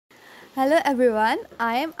Hello everyone,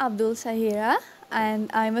 I am Zahira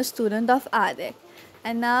and I'm a student of ADEC.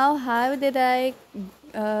 And now how did I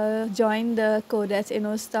join the Codettes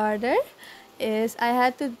Innostarter is I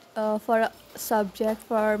had to, for a subject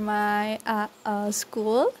for my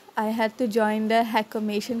school, I had to join the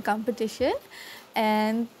HackOmation competition,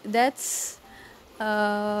 and that's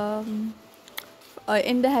in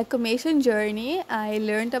the HackOmation journey, I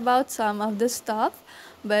learned about some of the stuff,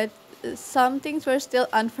 but some things were still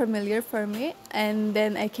unfamiliar for me. And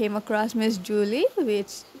then I came across Miss Julie,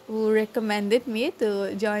 who recommended me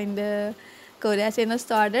to join the Codettes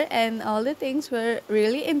Innostarter, and all the things were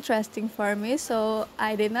really interesting for me. So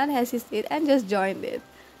I did not hesitate and just joined it,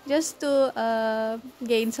 just to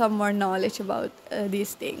gain some more knowledge about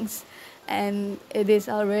these things. And it is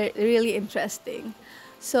all really interesting.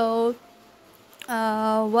 So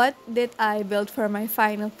what did I build for my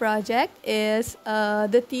final project is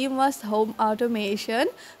the theme was home automation.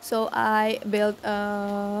 So I built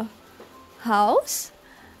a house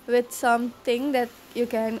with something that you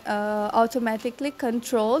can automatically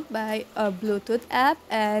control by a Bluetooth app.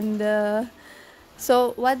 And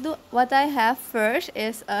so what I have first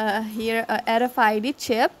is here a RFID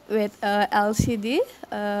chip with a LCD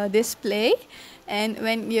display, and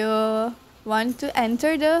when you want to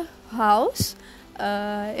enter the house,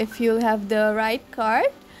 if you have the right card,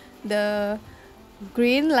 the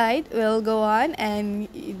green light will go on and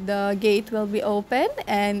the gate will be open.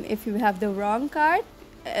 And if you have the wrong card,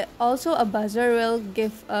 also a buzzer will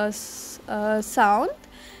give us a sound,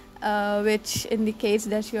 which indicates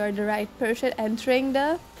that you are the right person entering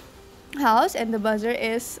the house. And the buzzer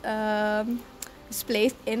is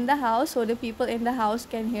placed in the house, so the people in the house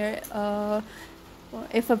can hear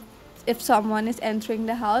if someone is entering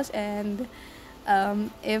the house. And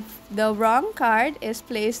if the wrong card is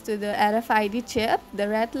placed to the RFID chip, the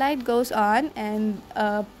red light goes on and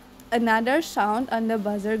another sound on the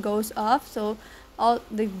buzzer goes off, so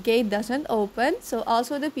the gate doesn't open. So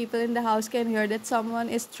also the people in the house can hear that someone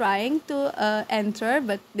is trying to enter,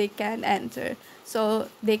 but they can't enter, so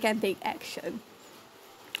they can take action.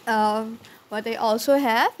 What I also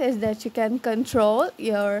have is that you can control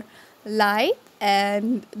your light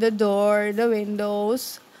and the door, the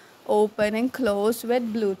windows open and close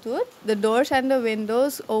with Bluetooth. The doors and the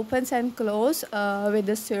windows opens and close with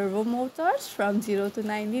the servo motors from 0 to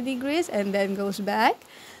 90 degrees and then goes back.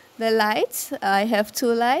 The lights, I have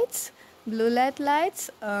two lights, blue LED lights.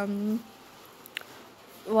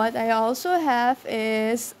 What I also have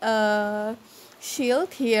is a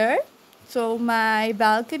shield here. So my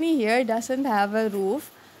balcony here doesn't have a roof,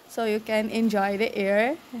 so you can enjoy the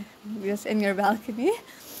air just in your balcony.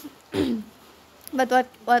 But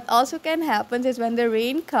what also can happen is when the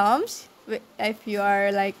rain comes, if you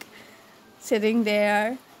are like sitting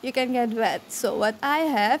there, you can get wet. So what I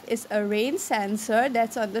have is a rain sensor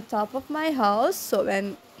that's on the top of my house. So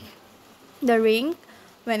when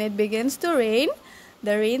it begins to rain,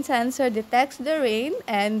 the rain sensor detects the rain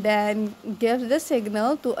and then gives the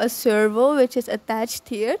signal to a servo which is attached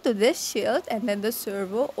here to this shield, and then the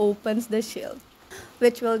servo opens the shield,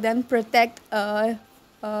 which will then protect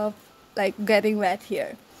like getting wet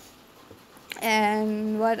here.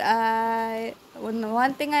 And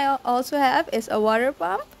one thing I also have is a water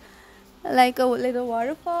pump, like a little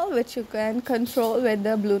waterfall, which you can control with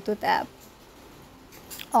the Bluetooth app,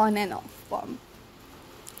 on and off pump.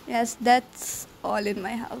 Yes, that's all in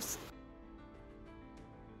my house.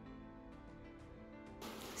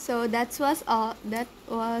 So that was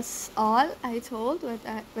all I told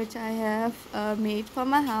which I have made for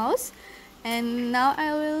my house. And now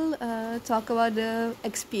I will talk about the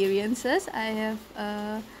experiences I've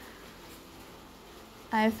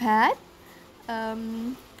had.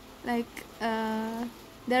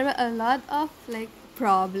 There were a lot of like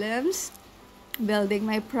problems building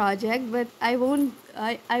my project, but I won't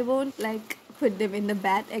like put them in the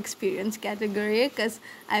bad experience category, because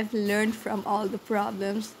I've learned from all the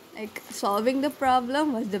problems. Like solving the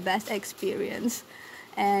problem was the best experience.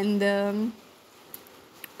 And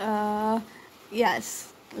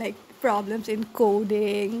yes, like problems in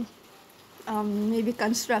coding, maybe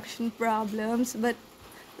construction problems, but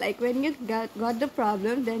like when you got the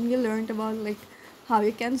problem, then you learned about like how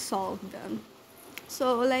you can solve them.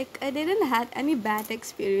 So like I didn't had any bad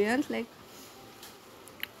experience. Like,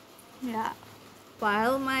 yeah,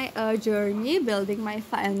 while my journey building my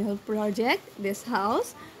final project, this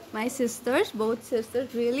house, my both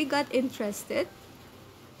sisters really got interested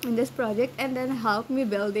in this project and then helped me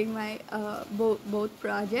building my both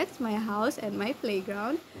projects, my house and my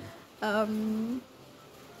playground.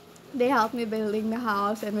 They helped me building the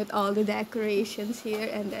house and with all the decorations here,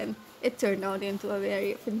 and then it turned out into a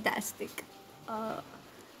very fantastic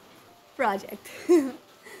project.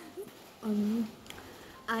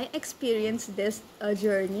 I experienced this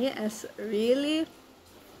journey as really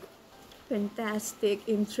fantastic,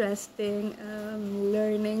 interesting,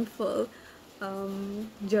 learningful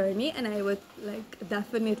journey, and I would like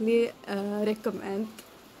definitely recommend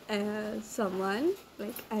someone,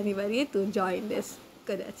 like anybody, to join this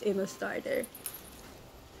Cadets Innostarter.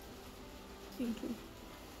 Thank you.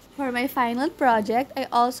 For my final project, I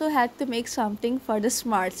also had to make something for the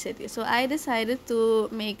smart city. So I decided to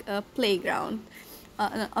make a playground,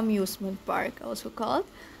 an amusement park, also called.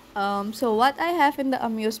 So what I have in the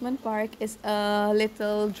amusement park is a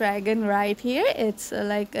little dragon ride here. It's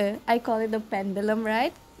like I call it a pendulum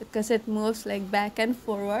ride because it moves like back and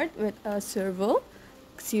forward with a servo,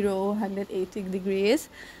 180 degrees.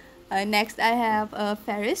 Next, I have a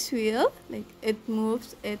Ferris wheel. Like it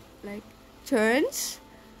moves, it like turns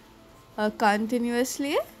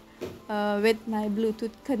continuously with my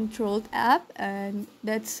Bluetooth controlled app, and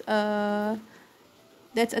that's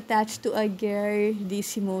attached to a gear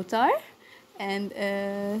DC motor. And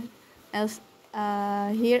else,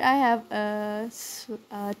 here I have a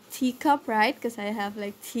teacup ride because I have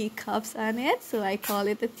like teacups on it, so I call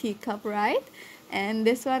it a teacup ride. And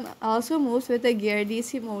this one also moves with a gear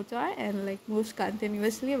DC motor and like moves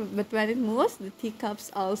continuously, but when it moves, the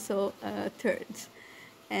teacups also turns.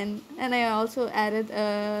 And I also added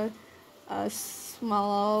a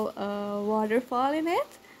small waterfall in it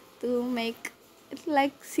to make it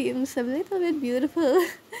like seems a little bit beautiful.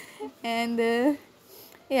 And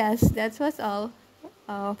yes, that was all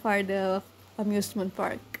for the amusement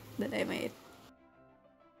park that I made.